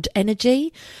a wood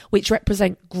energy, which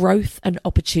represent growth and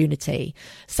opportunity.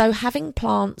 So having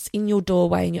plants in your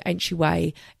doorway and your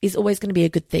entryway is always going to be a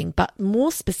good thing. But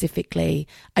more specifically,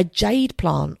 a jade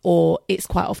plant, or it's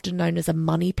quite often known as a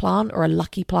money plant or a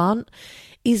lucky plant,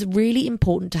 is really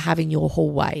important to have in your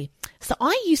hallway. So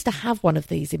I used to have one of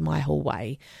these in my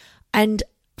hallway, and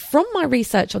from my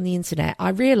research on the internet, I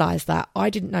realised that I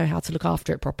didn't know how to look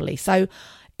after it properly. So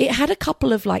it had a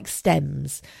couple of like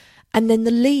stems, and then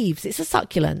the leaves, it's a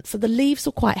succulent, so the leaves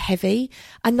were quite heavy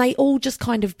and they all just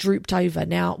kind of drooped over.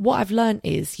 Now, what I've learned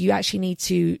is you actually need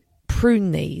to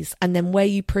prune these, and then where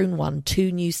you prune one,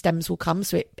 2 new stems will come,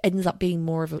 so it ends up being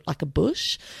more of like a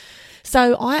bush.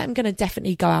 So I am going to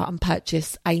definitely go out and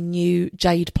purchase a new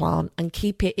jade plant and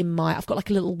keep it in I've got like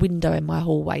a little window in my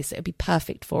hallway, so it'll be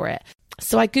perfect for it.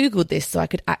 So I Googled this so I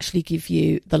could actually give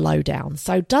you the lowdown.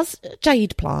 So does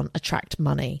jade plant attract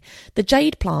money? The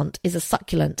jade plant is a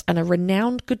succulent and a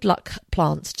renowned good luck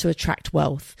plant to attract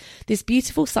wealth. This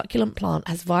beautiful succulent plant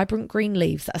has vibrant green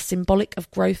leaves that are symbolic of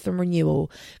growth and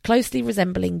renewal, closely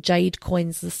resembling jade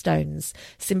coins and stones,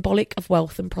 symbolic of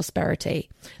wealth and prosperity.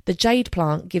 The jade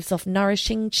plant gives off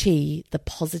nourishing chi, the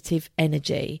positive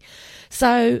energy.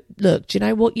 So look, do you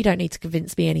know what? You don't need to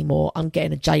convince me anymore. I'm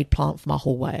getting a jade plant for my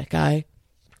hallway, okay?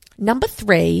 Number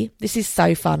 3, this is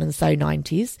so fun and so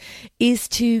 90s, is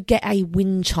to get a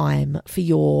wind chime for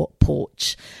your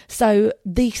porch. So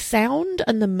the sound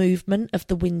and the movement of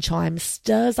the wind chime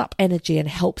stirs up energy and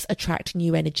helps attract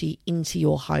new energy into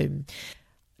your home.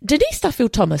 Denise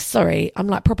Duffield Thomas, sorry, I'm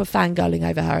like proper fangirling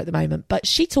over her at the moment, but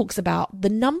she talks about the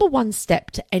number one step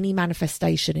to any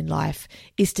manifestation in life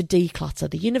is to declutter.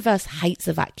 The universe hates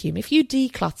a vacuum. If you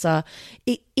declutter,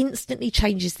 it instantly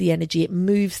changes the energy. It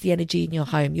moves the energy in your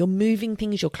home. You're moving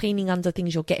things, you're cleaning under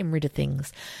things, you're getting rid of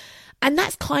things. And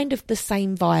that's kind of the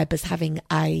same vibe as having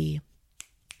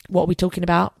what are we talking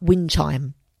about? Wind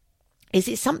chime. Is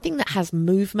it something that has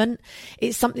movement?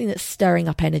 It's something that's stirring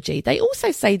up energy. They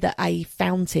also say that a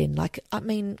fountain,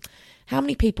 how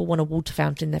many people want a water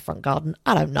fountain in their front garden?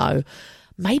 I don't know.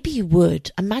 Maybe you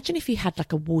would. Imagine if you had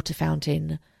like a water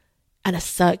fountain and a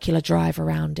circular drive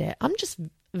around it. I'm just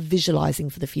visualizing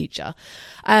for the future.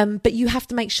 But you have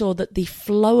to make sure that the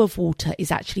flow of water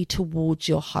is actually towards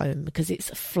your home because it's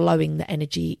flowing the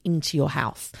energy into your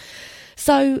house.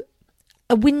 So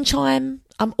a wind chime,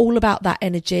 I'm all about that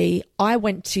energy. I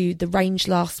went to the range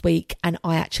last week and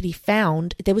I actually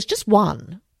found there was just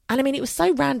one. And I mean, it was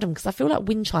so random because I feel like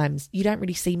wind chimes, you don't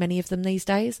really see many of them these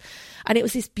days. And it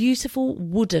was this beautiful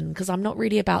wooden, because I'm not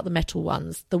really about the metal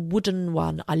ones. The wooden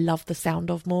one, I love the sound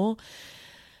of more.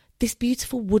 This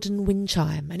beautiful wooden wind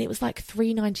chime, and it was like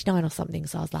 $3.99 or something.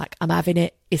 So I was like, I'm having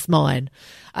it. It's mine.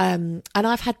 And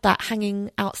I've had that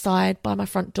hanging outside by my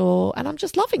front door and I'm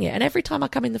just loving it. And every time I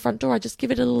come in the front door, I just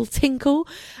give it a little tinkle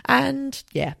and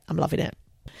yeah, I'm loving it.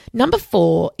 Number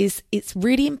 4 is it's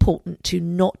really important to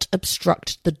not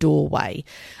obstruct the doorway.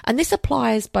 And this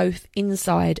applies both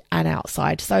inside and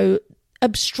outside. So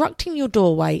obstructing your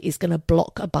doorway is going to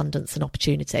block abundance and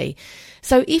opportunity.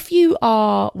 So if you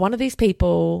are one of these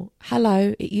people,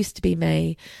 hello, it used to be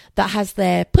me, that has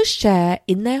their pushchair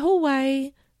in their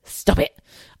hallway, stop it.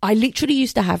 I literally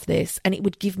used to have this and it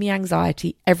would give me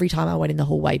anxiety every time I went in the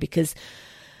hallway because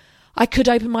I could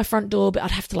open my front door, but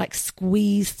I'd have to like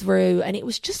squeeze through. And it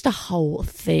was just a whole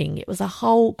thing. It was a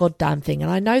whole goddamn thing.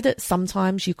 And I know that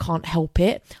sometimes you can't help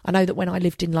it. I know that when I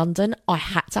lived in London, I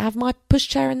had to have my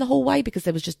pushchair in the hallway because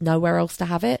there was just nowhere else to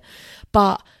have it.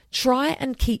 But try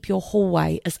and keep your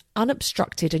hallway as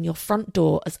unobstructed and your front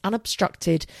door as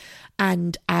unobstructed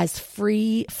and as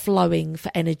free flowing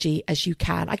for energy as you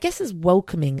can. I guess as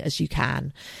welcoming as you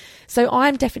can. So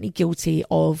I'm definitely guilty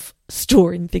of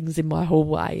storing things in my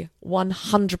hallway.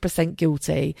 100%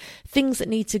 guilty. Things that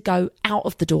need to go out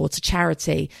of the door to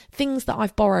charity. Things that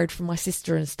I've borrowed from my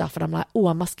sister and stuff. And I'm like, oh,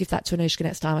 I must give that to Anushka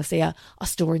next time I see her. I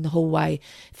store in the hallway.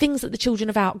 Things that the children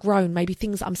have outgrown. Maybe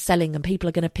things that I'm selling and people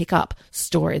are going to pick up.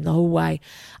 Store it in the hallway.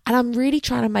 And I'm really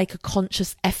trying to make a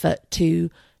conscious effort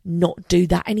to not do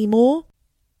that anymore.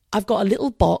 I've got a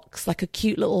little box, like a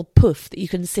cute little poof that you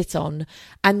can sit on,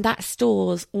 and that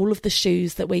stores all of the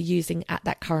shoes that we're using at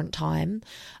that current time.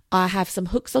 I have some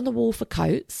hooks on the wall for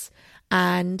coats,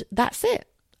 and that's it.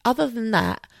 Other than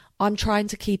that, I'm trying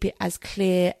to keep it as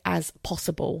clear as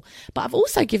possible. But I've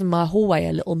also given my hallway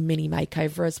a little mini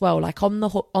makeover as well. Like on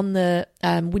the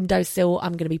windowsill,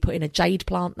 I'm going to be putting a jade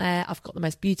plant there. I've got the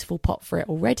most beautiful pot for it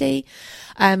already.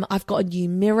 I've got a new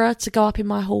mirror to go up in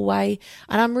my hallway,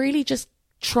 and I'm really just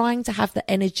trying to have the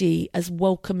energy as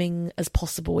welcoming as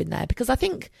possible in there, because I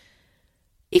think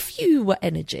if you were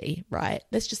energy, right,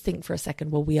 let's just think for a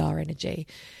second, well, we are energy.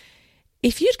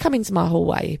 If you'd come into my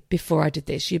hallway before I did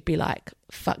this, you'd be like,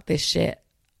 fuck this shit,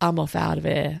 I'm off out of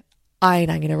here, I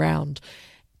ain't hanging around.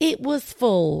 It was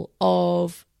full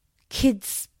of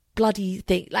kids bloody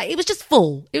thing, like it was just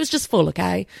full,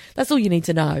 okay? That's all you need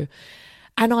to know.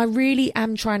 And I really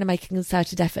am trying to make a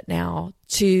concerted effort now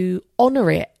to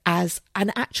honour it as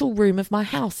an actual room of my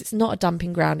house. It's not a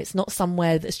dumping ground. It's not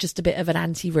somewhere that's just a bit of an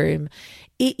anti-room.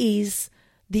 It is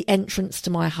the entrance to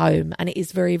my home, and it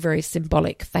is very, very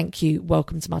symbolic. Thank you.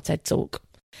 Welcome to my TED Talk.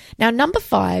 Now, number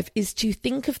 5 is to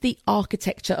think of the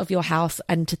architecture of your house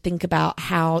and to think about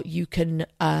how you can,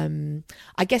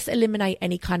 eliminate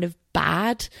any kind of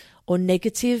bad or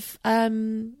negative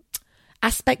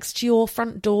aspects to your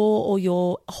front door or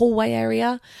your hallway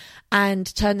area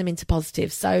and turn them into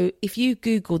positive. So if you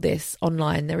Google this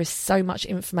online, there is so much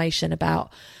information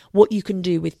about what you can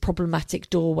do with problematic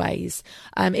doorways.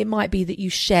 It might be that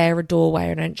you share a doorway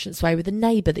or an entranceway with a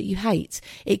neighbour that you hate.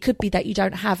 It could be that you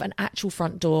don't have an actual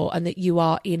front door and that you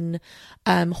are in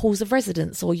halls of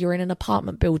residence, or you're in an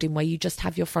apartment building where you just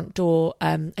have your front door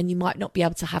and you might not be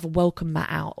able to have a welcome mat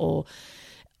out or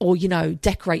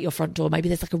decorate your front door. Maybe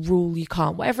there's like a rule you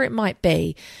can't, whatever it might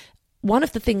be. One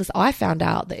of the things I found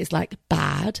out that is like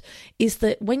bad is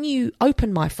that when you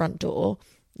open my front door,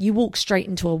 you walk straight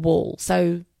into a wall.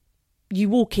 So you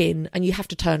walk in and you have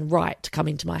to turn right to come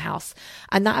into my house.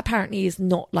 And that apparently is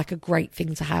not like a great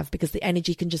thing to have, because the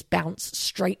energy can just bounce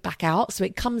straight back out. So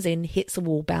it comes in, hits a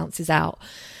wall, bounces out.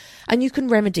 And you can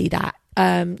remedy that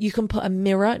You can put a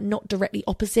mirror, not directly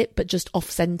opposite, but just off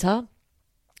center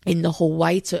in the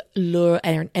hallway to lure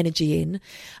energy in.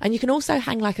 And you can also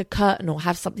hang like a curtain or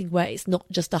have something where it's not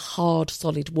just a hard,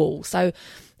 solid wall. So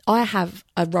I have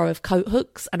a row of coat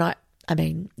hooks, and I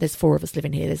mean, there's 4 of us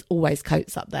living here. There's always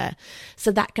coats up there.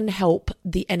 So that can help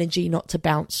the energy not to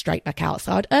bounce straight back out.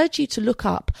 So I'd urge you to look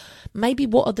up maybe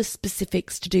what are the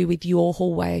specifics to do with your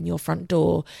hallway and your front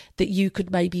door that you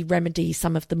could maybe remedy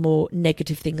some of the more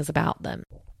negative things about them.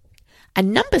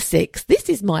 And number 6, this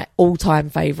is my all-time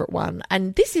favourite one.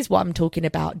 And this is what I'm talking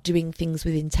about, doing things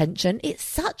with intention. It's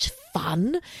such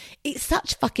fun. It's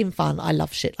such fucking fun. I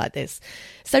love shit like this.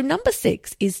 So number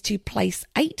 6 is to place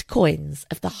 8 coins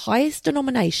of the highest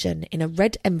denomination in a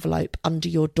red envelope under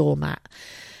your doormat.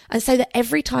 And so that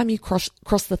every time you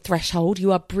cross the threshold,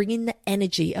 you are bringing the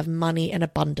energy of money and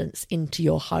abundance into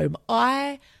your home.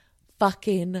 I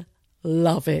fucking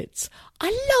love it.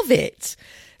 I love it.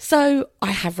 So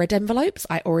I have red envelopes.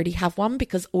 I already have one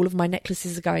because all of my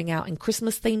necklaces are going out in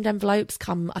Christmas themed envelopes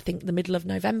come, I think, the middle of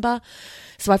November.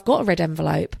 So I've got a red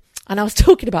envelope. And I was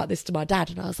talking about this to my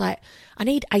dad, and I was like, I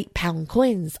need £8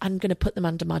 coins. I'm going to put them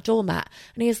under my doormat.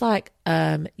 And he was like,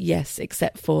 yes,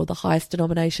 except for the highest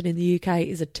denomination in the UK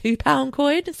is a £2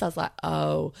 coin. So I was like,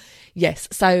 oh, yes.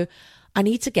 So I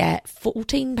need to get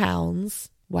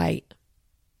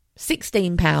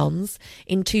 £16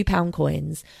 in £2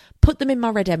 coins, put them in my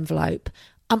red envelope.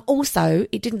 I'm also,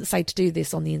 it didn't say to do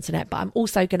this on the internet, but I'm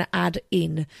also going to add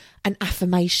in an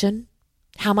affirmation.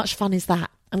 How much fun is that?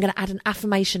 I'm going to add an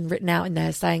affirmation written out in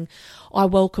there saying, I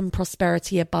welcome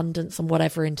prosperity, abundance and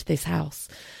whatever into this house.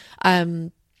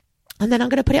 And then I'm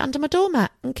going to put it under my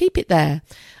doormat and keep it there.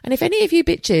 And if any of you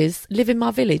bitches live in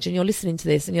my village and you're listening to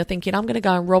this and you're thinking, I'm going to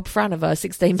go and rob Fran of her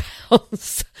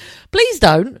 £16, please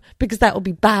don't, because that will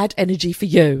be bad energy for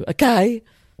you, okay?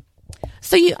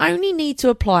 So you only need to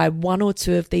apply 1 or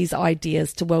 2 of these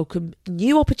ideas to welcome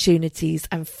new opportunities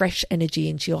and fresh energy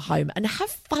into your home, and have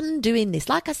fun doing this.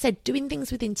 Like I said, doing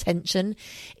things with intention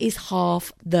is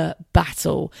half the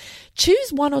battle.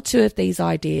 Choose 1 or 2 of these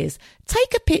ideas.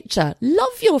 Take a picture.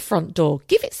 Love your front door.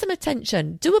 Give it some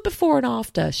attention. Do a before and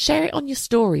after. Share it on your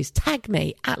stories. Tag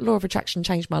me at Law of Attraction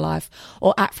Changed My Life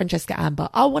or at Francesca Amber.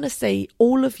 I want to see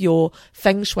all of your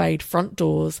Feng Shui front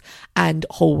doors and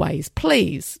hallways.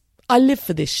 Please. I live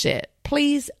for this shit.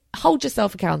 Please hold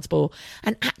yourself accountable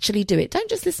and actually do it. Don't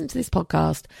just listen to this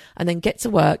podcast and then get to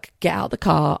work, get out of the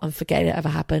car and forget it ever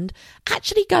happened.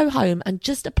 Actually go home and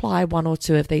just apply 1 or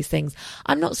 2 of these things.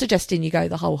 I'm not suggesting you go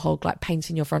the whole hog, like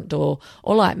painting your front door,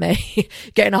 or like me,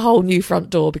 getting a whole new front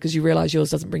door because you realise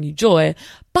yours doesn't bring you joy.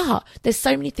 But there's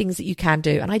so many things that you can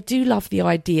do. And I do love the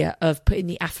idea of putting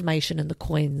the affirmation and the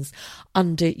coins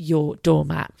under your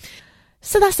doormat.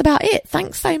 So that's about it.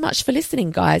 Thanks so much for listening,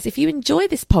 guys. If you enjoy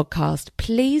this podcast,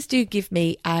 please do give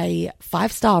me a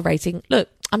 5-star rating. Look,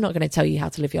 I'm not going to tell you how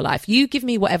to live your life. You give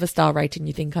me whatever star rating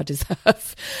you think I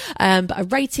deserve. But a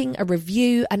rating, a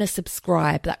review and a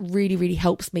subscribe, that really, really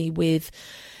helps me with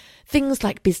things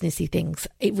like businessy things.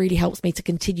 It really helps me to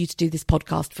continue to do this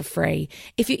podcast for free.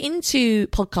 If you're into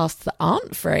podcasts that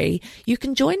aren't free, you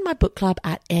can join my book club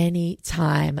at any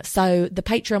time. So the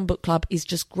Patreon book club is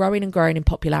just growing and growing in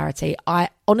popularity.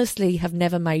 I honestly have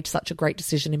never made such a great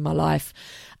decision in my life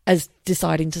as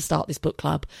deciding to start this book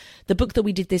club. The book that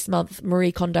we did this month,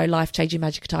 Marie Kondo, Life Changing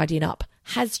Magic of Tidying Up,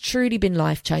 has truly been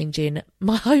life-changing.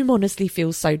 My home honestly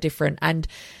feels so different. And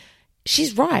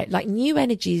she's right, like new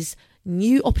energies,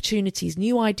 new opportunities,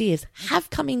 new ideas have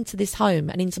come into this home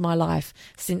and into my life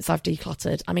since I've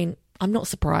decluttered. I mean, I'm not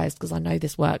surprised because I know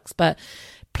this works, but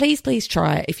please, please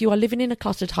try it. If you are living in a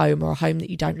cluttered home or a home that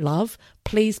you don't love,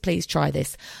 please, please try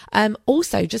this.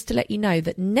 Also, just to let you know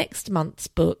that next month's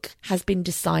book has been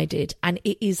decided, and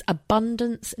it is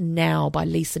Abundance Now by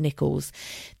Lisa Nichols.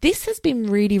 This has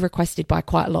been really requested by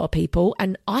quite a lot of people,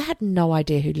 and I had no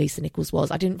idea who Lisa Nichols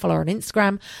was. I didn't follow her on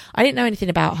Instagram. I didn't know anything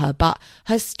about her, but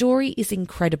her story is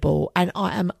incredible, and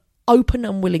I am open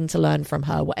and willing to learn from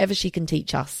her, whatever she can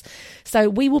teach us. So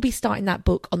we will be starting that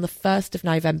book on the 1st of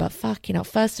November. Fucking hell,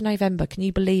 1st of November. Can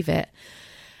you believe it?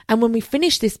 And when we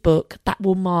finish this book, that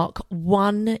will mark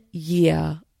 1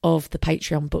 year of the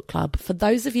Patreon book club. For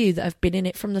those of you that have been in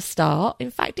it from the start,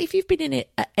 in fact, if you've been in it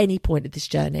at any point of this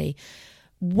journey,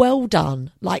 well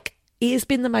done. Like, it has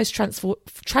been the most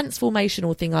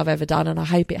transformational thing I've ever done, and I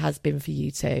hope it has been for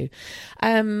you too.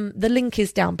 The link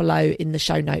is down below in the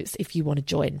show notes if you want to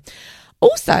join.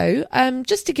 Also,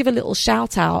 just to give a little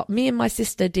shout out, me and my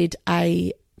sister did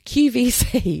a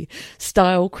QVC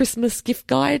style Christmas gift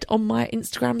guide on my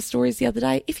Instagram stories the other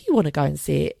day. If you want to go and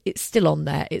see it, it's still on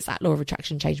there. It's at Law of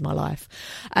Attraction Changed My Life.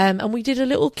 And we did a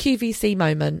little QVC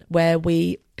moment where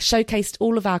we showcased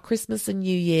all of our Christmas and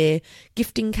New Year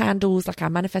gifting candles, like our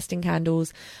manifesting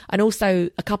candles, and also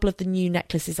a couple of the new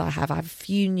necklaces I have. I have a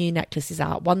few new necklaces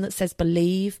out, one that says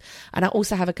believe, and I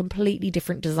also have a completely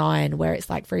different design where it's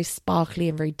like very sparkly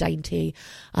and very dainty,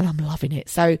 and I'm loving it.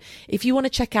 So if you want to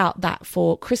check out that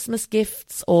for Christmas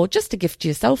gifts or just to gift to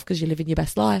yourself because you're living your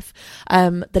best life,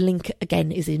 the link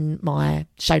again is in my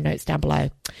show notes down below.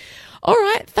 All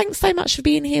right, thanks so much for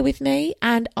being here with me,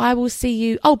 and I will see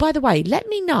you. Oh, by the way, let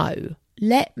me know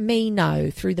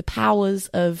through the powers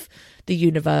of the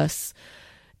universe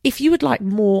if you would like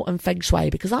more on Feng Shui,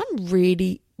 because I'm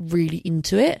really, really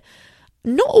into it.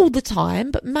 Not all the time,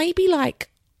 but maybe like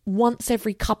once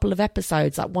every couple of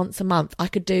episodes, like once a month, I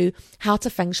could do how to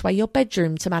Feng Shui your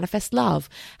bedroom to manifest love,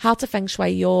 how to Feng Shui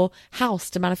your house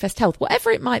to manifest health,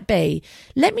 whatever it might be.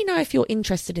 Let me know if you're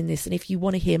interested in this and if you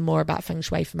want to hear more about Feng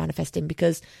Shui for manifesting,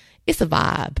 because it's a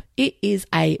vibe. It is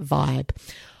a vibe.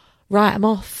 Right, I'm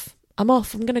off. I'm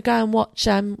going to go and watch,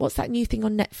 what's that new thing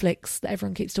on Netflix that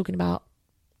everyone keeps talking about?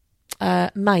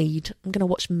 Maid. I'm going to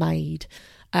watch Maid.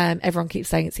 Everyone keeps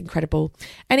saying it's incredible.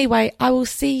 Anyway, I will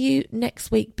see you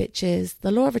next week, bitches.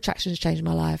 The law of attraction has changed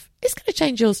my life. It's going to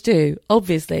change yours too,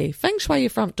 obviously. Feng Shui your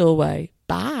front doorway.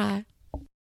 Bye.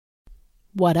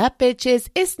 What up, bitches?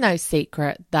 It's no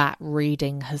secret that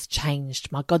reading has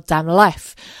changed my goddamn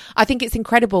life. I think it's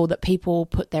incredible that people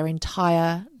put their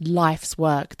entire life's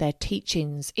work, their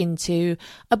teachings, into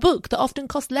a book that often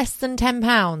costs less than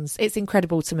 £10. It's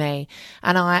incredible to me.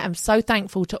 And I am so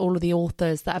thankful to all of the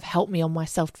authors that have helped me on my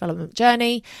self-development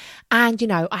journey. And, you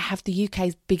know, I have the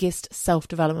UK's biggest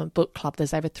self-development book club.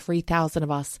 There's over 3,000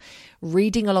 of us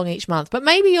reading along each month. But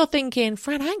maybe you're thinking,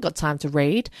 Fran, I ain't got time to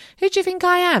read. Who do you think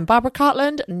I am? Barbara Cartland?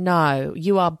 No,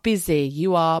 you are busy.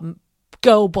 You are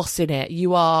girl bossing it.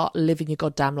 You are living your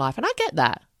goddamn life. And I get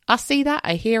that. I see that.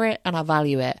 I hear it and I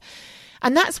value it.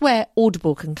 And that's where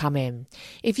Audible can come in.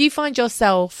 If you find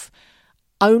yourself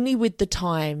only with the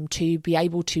time to be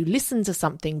able to listen to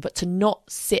something, but to not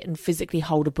sit and physically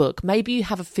hold a book, maybe you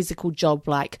have a physical job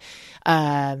like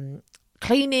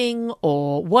cleaning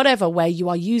or whatever, where you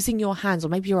are using your hands, or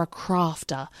maybe you're a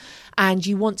crafter and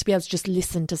you want to be able to just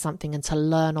listen to something and to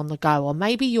learn on the go, or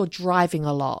maybe you're driving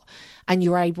a lot and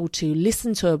you're able to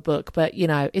listen to a book, but you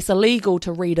know, it's illegal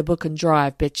to read a book and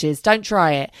drive, bitches. Don't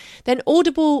try it. Then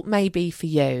Audible may be for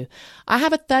you. I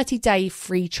have a 30-day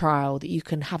free trial that you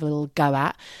can have a little go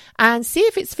at and see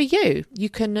if it's for you.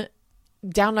 You can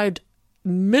download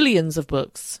millions of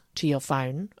books to your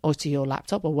phone or to your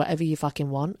laptop or whatever you fucking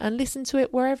want and listen to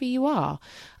it wherever you are.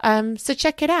 So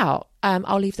check it out.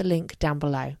 I'll leave the link down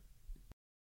below.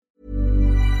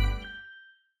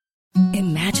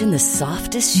 Imagine the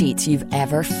softest sheets you've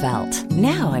ever felt.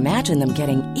 Now imagine them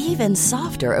getting even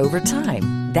softer over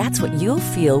time. That's what you'll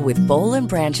feel with Boll &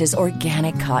 Branch's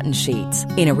organic cotton sheets.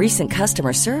 In a recent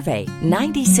customer survey,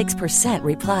 96%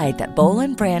 replied that Boll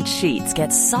 & Branch sheets get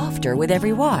softer with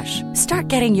every wash. Start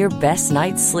getting your best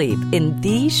night's sleep in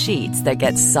these sheets that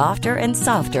get softer and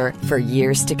softer for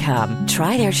years to come.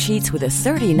 Try their sheets with a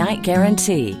 30-night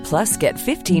guarantee. Plus, get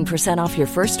 15% off your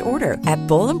first order at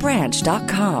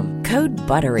bollandbranch.com. Code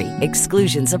BUTTERY.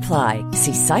 Exclusions apply.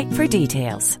 See site for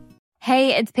details.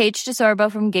 Hey, it's Paige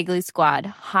DeSorbo from Giggly Squad.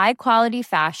 High quality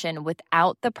fashion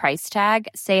without the price tag.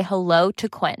 Say hello to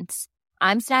Quince.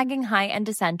 I'm snagging high-end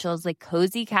essentials like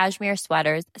cozy cashmere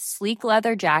sweaters, sleek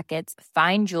leather jackets,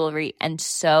 fine jewelry, and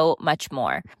so much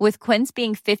more. With Quince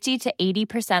being 50 to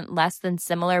 80% less than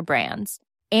similar brands.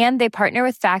 And they partner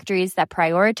with factories that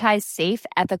prioritize safe,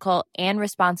 ethical, and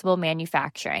responsible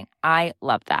manufacturing. I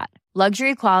love that.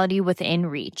 Luxury quality within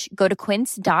reach. Go to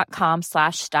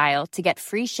quince.com/style to get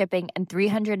free shipping and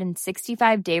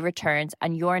 365-day returns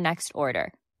on your next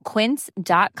order.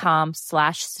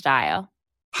 Quince.com/style.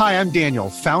 Hi, I'm Daniel,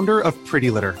 founder of Pretty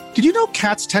Litter. Did you know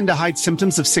cats tend to hide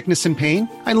symptoms of sickness and pain?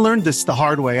 I learned this the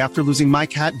hard way after losing my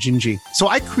cat, Gingy. So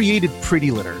I created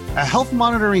Pretty Litter, a health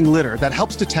monitoring litter that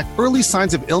helps detect early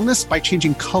signs of illness by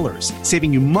changing colors,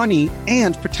 saving you money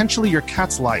and potentially your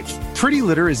cat's life. Pretty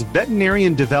Litter is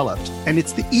veterinarian developed, and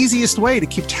it's the easiest way to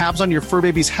keep tabs on your fur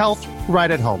baby's health right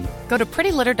at home. Go to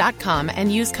prettylitter.com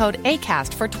and use code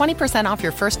ACAST for 20% off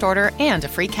your first order and a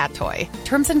free cat toy.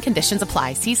 Terms and conditions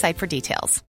apply. See site for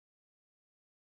details.